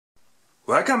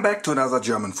Welcome back to another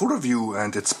German food review,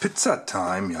 and it's pizza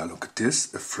time. Yeah, look at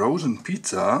this, a frozen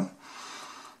pizza.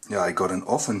 Yeah, I got an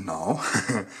oven now.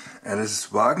 And this is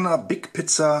Wagner Big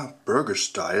Pizza Burger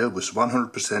Style with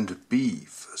 100%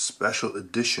 beef. Special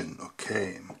edition,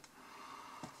 okay.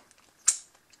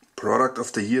 Product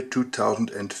of the year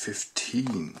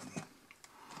 2015.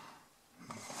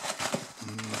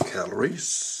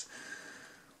 Calories.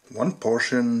 One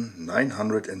portion,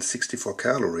 964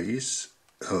 calories.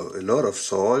 A lot of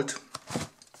salt.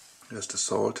 Here's the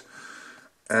salt.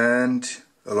 And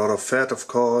a lot of fat, of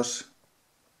course.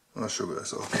 Sugar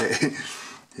is okay.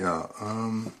 Yeah,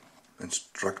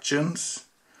 instructions.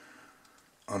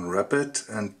 Unwrap it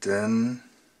and then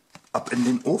up in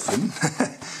den Ofen.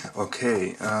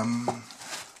 Okay,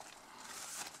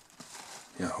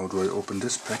 yeah, how do I open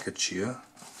this package here?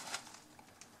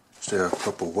 Is there a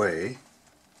proper way?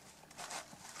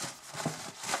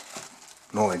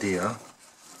 No idea.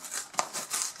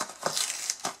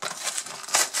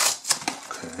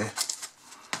 Okay.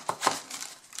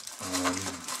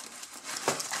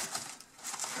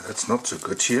 That's not so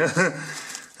good here.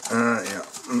 Yeah.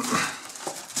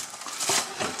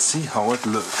 Let's see how it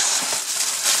looks.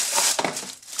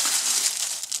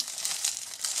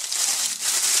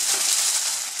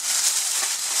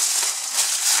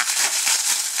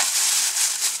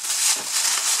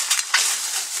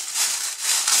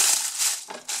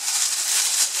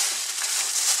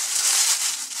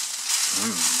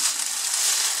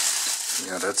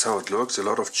 Yeah, that's how it looks. A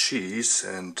lot of cheese,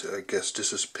 and I guess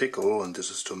this is pickle and this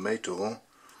is tomato.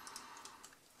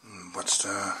 What's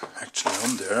actually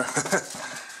on there?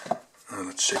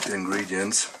 Let's check the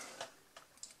ingredients.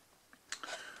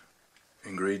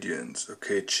 Ingredients.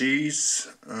 Okay, cheese,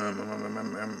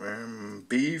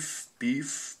 beef,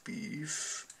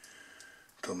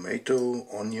 tomato,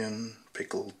 onion,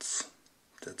 pickles.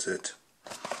 That's it.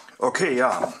 Okay,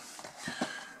 yeah.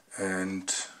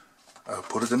 And I'll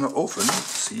put it in the oven.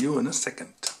 See you in a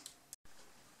second.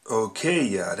 Okay,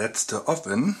 yeah, that's the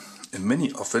oven, a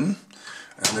mini oven,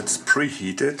 and it's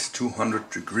preheated 200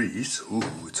 degrees.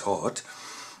 Ooh, it's hot.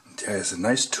 There's a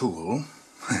nice tool.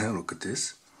 Look at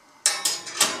this.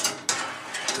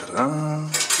 Ta-da!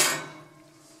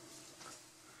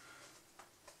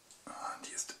 And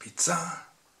here's the pizza.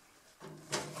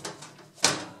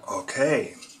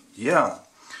 Okay, yeah.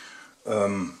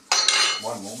 One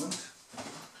moment.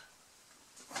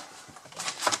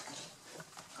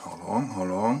 How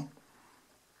long?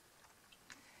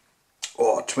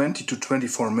 Oh, 20 to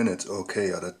 24 minutes. Okay,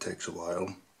 yeah, that takes a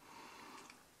while.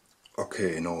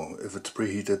 Okay, no, if it's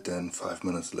preheated, then 5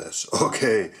 minutes less.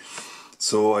 Okay,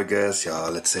 so I guess, yeah,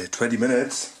 let's say 20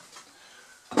 minutes.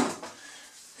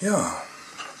 Yeah.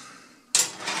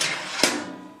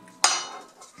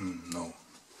 No.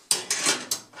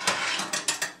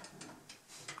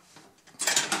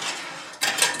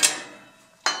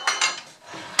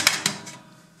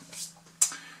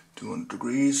 200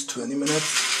 degrees, 20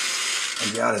 minutes.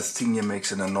 And yeah, this thing here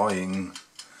makes an annoying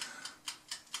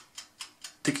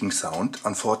ticking sound,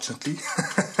 unfortunately.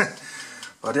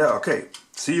 But yeah, okay.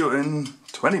 See you in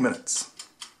 20 minutes.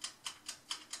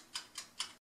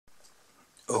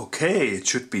 Okay, it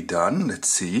should be done. Let's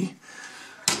see.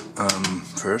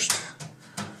 First,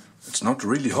 it's not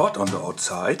really hot on the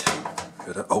outside.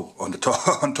 Oh, on the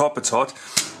top, on top it's hot.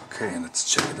 Okay, let's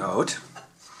check it out.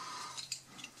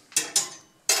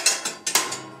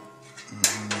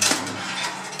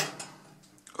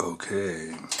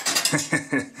 Okay.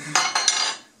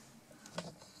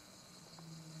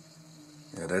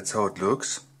 Yeah, that's how it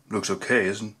looks. Looks okay,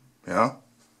 isn't it? Yeah?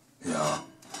 Yeah.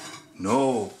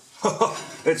 No!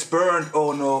 It's burned!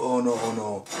 Oh no, oh no, oh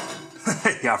no.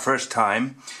 Yeah, first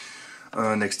time.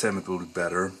 Next time it will be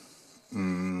better.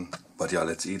 But yeah,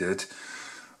 let's eat it.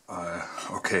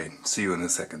 Okay, see you in a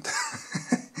second.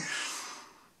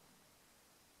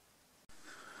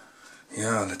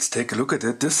 Yeah, let's take a look at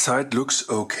it. This side looks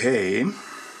okay,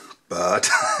 but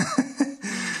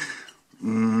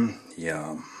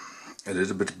yeah, a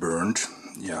little bit burnt.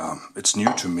 Yeah, it's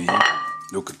new to me.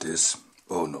 Look at this.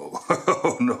 Oh no,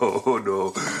 oh no, oh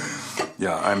no.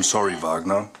 Yeah, I'm sorry,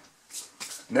 Wagner.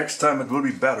 Next time it will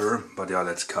be better, but yeah,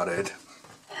 let's cut it.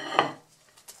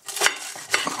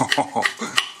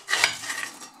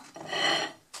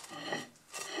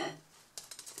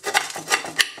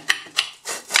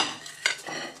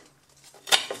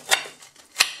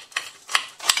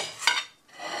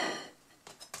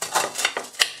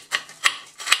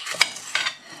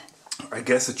 I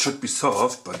guess it should be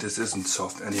soft, but this isn't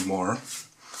soft anymore.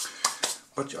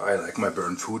 But yeah, I like my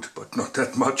burnt food, but not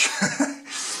that much.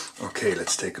 Okay,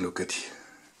 let's take a look at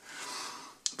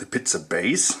the pizza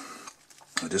base.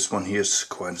 This one here is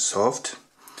quite soft.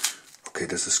 Okay,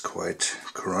 this is quite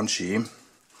crunchy,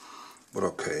 but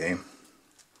okay.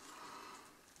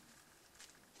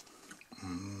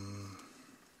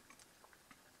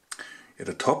 Yeah,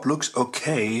 the top looks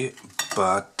okay,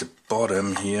 but the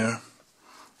bottom here,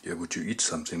 yeah, would you eat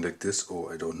something like this? Oh,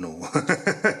 I don't know.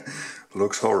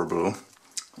 Looks horrible.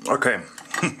 Okay,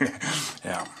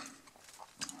 yeah,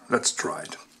 let's try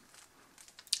it.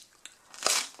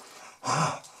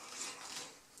 Oh.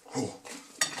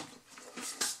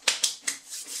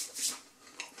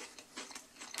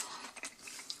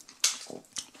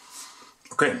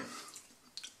 Okay,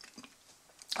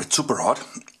 it's super hot.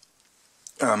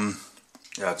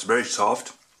 Yeah, it's very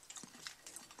soft.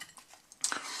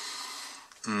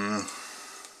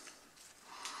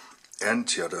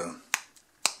 And yeah, the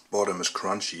bottom is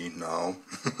crunchy now.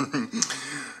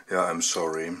 Yeah, I'm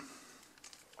sorry.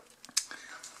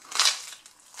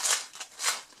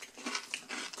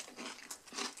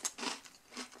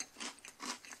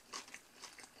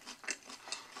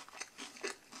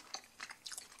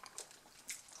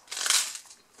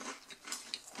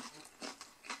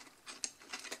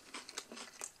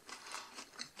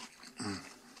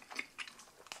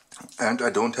 And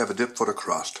I don't have a dip for the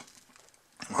crust.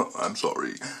 I'm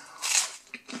sorry.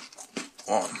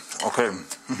 Oh, okay.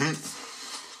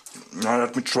 Now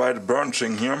let me try the burnt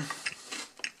thing here.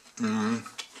 Oh,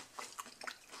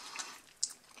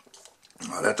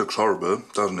 that looks horrible,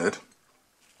 doesn't it?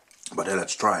 But yeah,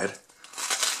 let's try it.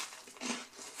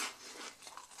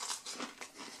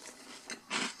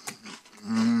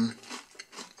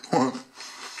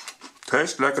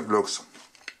 Tastes like it looks.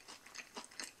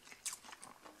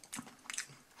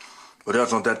 But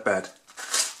that's not that bad.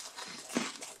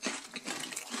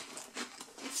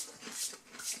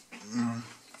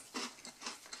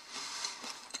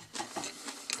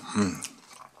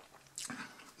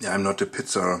 Yeah, I'm not a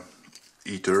pizza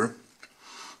eater.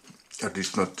 At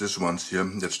least not this one's here.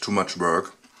 That's too much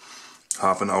work.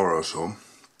 Half an hour or so.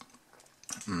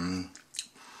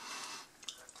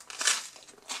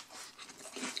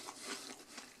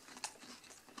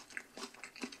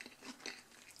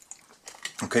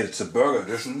 Okay, it's a burger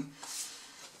edition.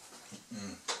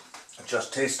 It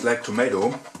just tastes like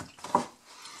tomato.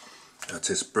 That's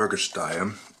his burger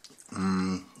style.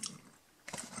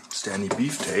 Is there any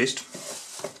beef taste?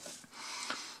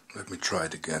 Let me try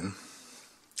it again.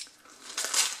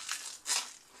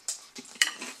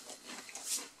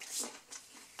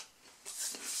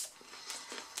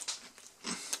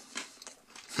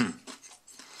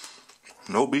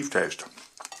 No beef taste.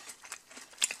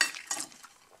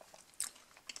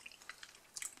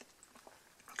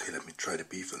 Okay, let me try the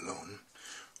beef alone.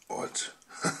 Oh, it's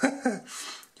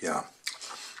yeah,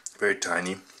 very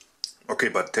tiny. Okay,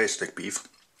 but tastes like beef.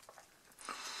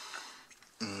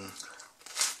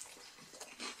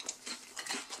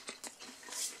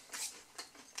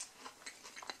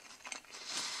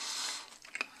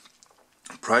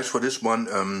 Price for this one,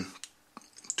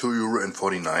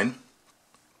 €2.49.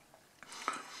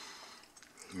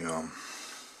 Yeah.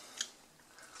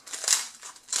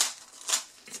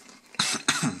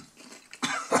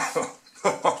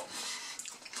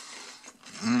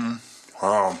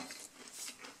 Wow.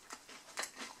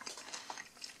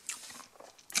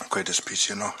 Okay, this piece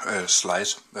here, no,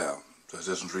 slice. Yeah, this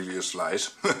isn't really a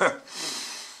slice.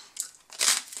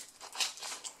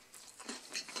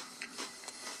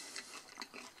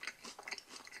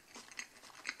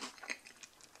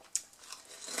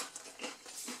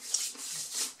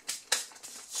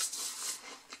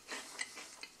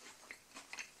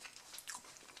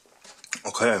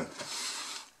 Okay.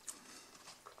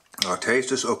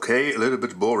 Taste is okay, a little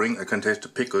bit boring. I can taste the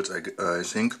pickles, I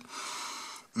think.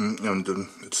 And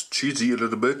it's cheesy a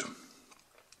little bit.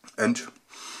 And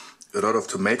a lot of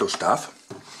tomato stuff.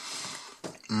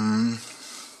 And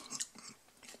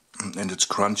it's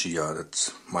crunchy, yeah,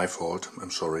 that's my fault.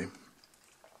 I'm sorry.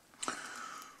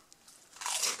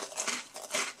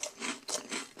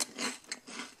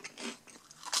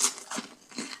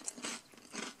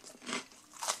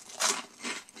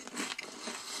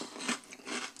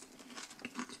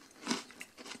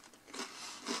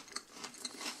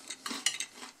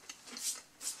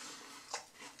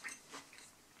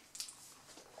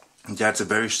 And yeah, it's a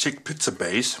very thick pizza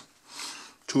base.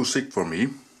 Too thick for me.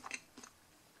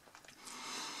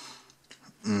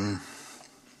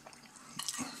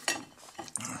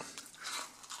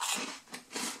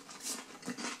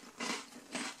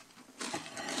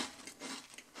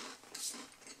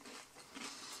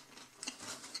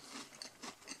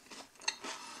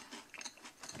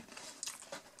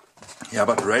 Yeah,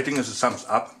 but rating is a thumbs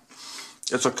up.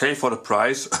 It's okay for the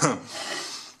price.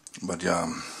 But yeah,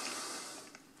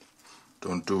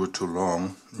 don't do it too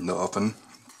long in the oven.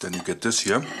 Then you get this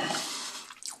here.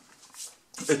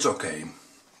 It's okay.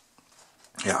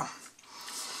 Yeah.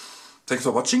 Thanks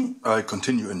for watching. I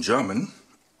continue in German.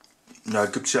 Da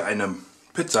gibt es hier eine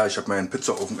Pizza. Ich habe mir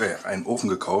einen Ofen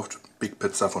gekauft. Big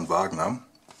Pizza von Wagner.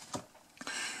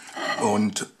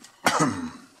 Und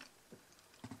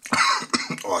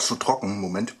oh, ist so trocken.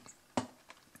 Moment.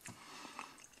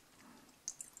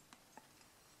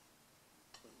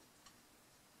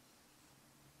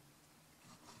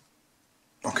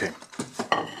 Okay.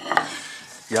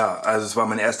 Ja, also es war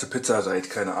meine erste Pizza seit,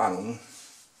 keine Ahnung,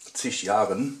 zig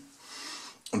Jahren.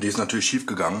 Und die ist natürlich schief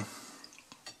gegangen,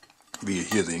 wie ihr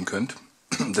hier sehen könnt.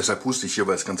 Deshalb puste ich hier,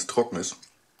 weil es ganz trocken ist.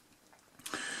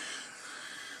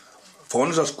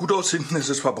 Vorne sah es gut aus, hinten ist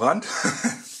es verbrannt.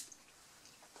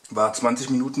 War 20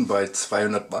 Minuten bei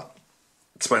 200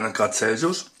 Grad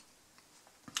Celsius.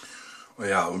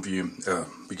 Ja, irgendwie,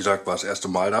 wie gesagt, war das erste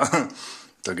Mal da.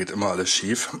 Da geht immer alles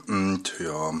schief. Und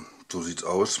ja, so sieht's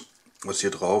aus. Was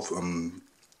hier drauf?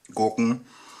 Gurken,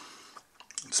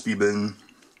 Zwiebeln,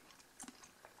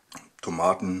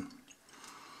 Tomaten.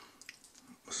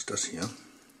 Was ist das hier?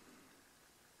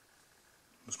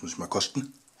 Das muss ich mal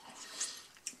kosten.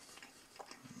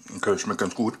 Okay, schmeckt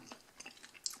ganz gut.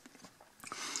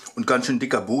 Und ganz schön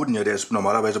dicker Boden. Ja, der ist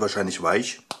normalerweise wahrscheinlich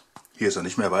weich. Hier ist er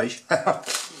nicht mehr weich.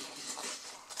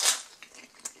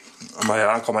 Aber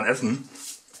ja, kann man essen.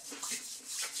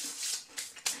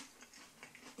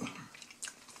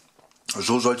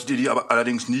 So solltet ihr die aber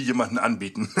allerdings nie jemandem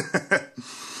anbieten.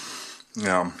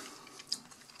 Ja.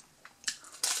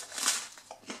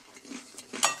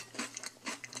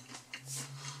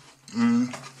 Mm.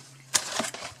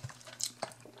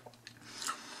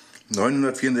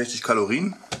 964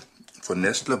 Kalorien von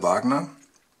Nestle, Wagner.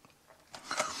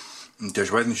 Und ja,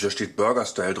 ich weiß nicht, da steht Burger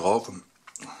Style drauf.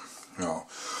 Ja.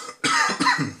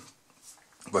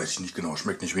 Weiß ich nicht genau,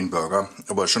 schmeckt nicht wie ein Burger,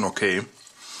 aber ist schon okay.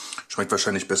 Schmeckt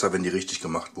wahrscheinlich besser, wenn die richtig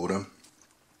gemacht wurde.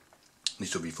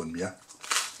 Nicht so wie von mir.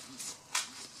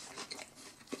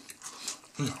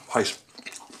 Heiß.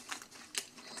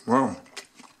 Wow.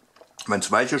 Wenn es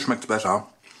weich ist, schmeckt es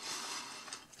besser.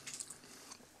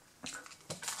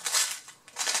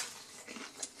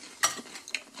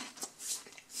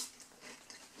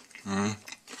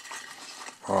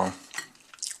 Ja.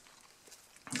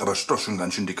 Aber es ist doch schon ein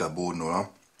ganz schön dicker Boden, oder?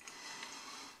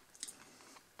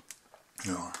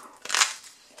 Ja.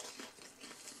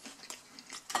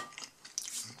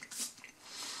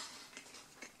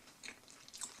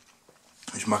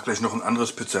 Ich mache gleich noch ein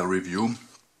anderes Pizza-Review.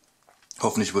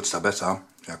 Hoffentlich wird es da besser.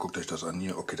 Ja, guckt euch das an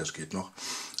hier. Okay, das geht noch.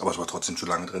 Aber es war trotzdem zu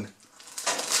lange drin.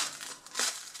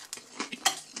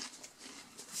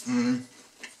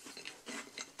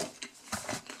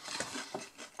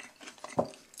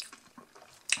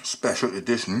 Special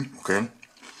Edition, okay.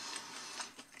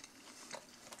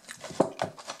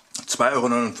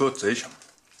 2,49 €.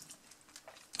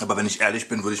 Aber wenn ich ehrlich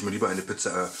bin, würde ich mir lieber eine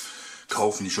Pizza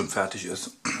kaufen, die schon fertig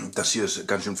ist. Das hier ist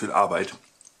ganz schön viel Arbeit.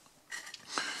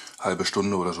 Halbe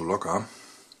Stunde oder so locker.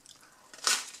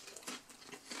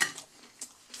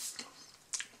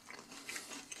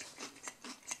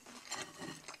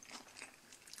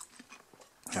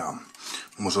 Ja, man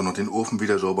muss auch noch den Ofen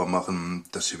wieder sauber machen,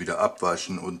 das hier wieder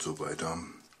abwaschen und so weiter.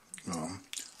 Ja.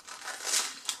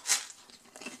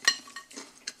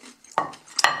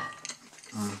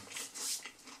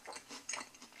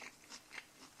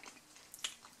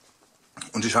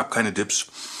 Und ich habe keine Dips.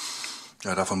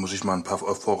 Ja, davon muss ich mal ein paar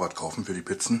auf Vorrat kaufen für die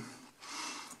Pizzen.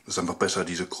 Das ist einfach besser,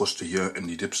 diese Kruste hier in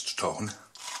die Dips zu tauchen.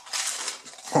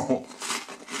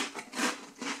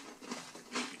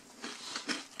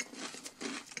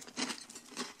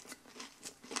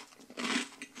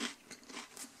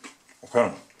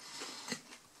 Okay.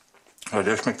 Ja,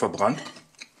 der schmeckt verbrannt.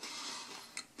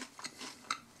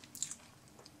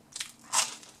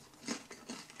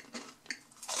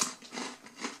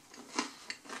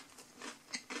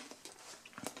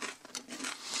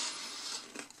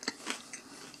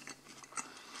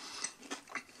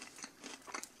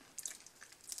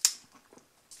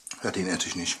 Ja, den esse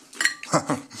ich nicht.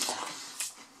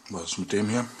 Was ist mit dem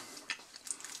hier?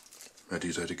 Ja,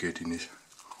 die Seite geht die nicht.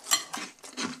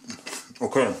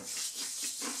 Okay.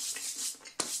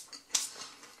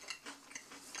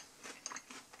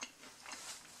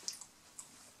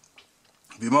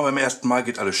 Wie immer beim ersten Mal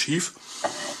geht alles schief.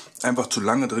 Einfach zu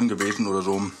lange drin gewesen oder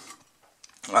so.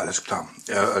 Alles klar.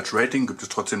 Als Rating gibt es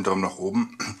trotzdem einen Daumen nach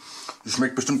oben. Die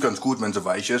schmeckt bestimmt ganz gut, wenn sie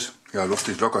weich ist. Ja,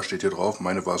 luftig locker steht hier drauf.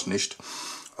 Meine war es nicht.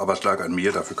 Aber es lag an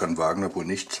mir. Dafür kann Wagner wohl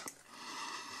nichts.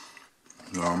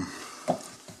 Ja.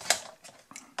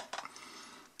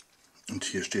 Und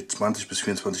hier steht 20 bis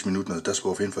 24 Minuten, also das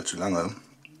war auf jeden Fall zu lange.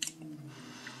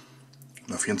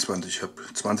 Nach 24, ich habe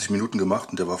 20 Minuten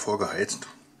gemacht und der war vorgeheizt.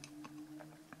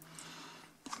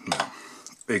 Na,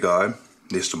 egal,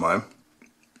 nächstes Mal.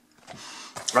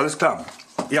 Alles klar.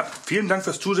 Ja, vielen Dank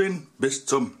fürs Zusehen. Bis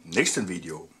zum nächsten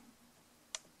Video.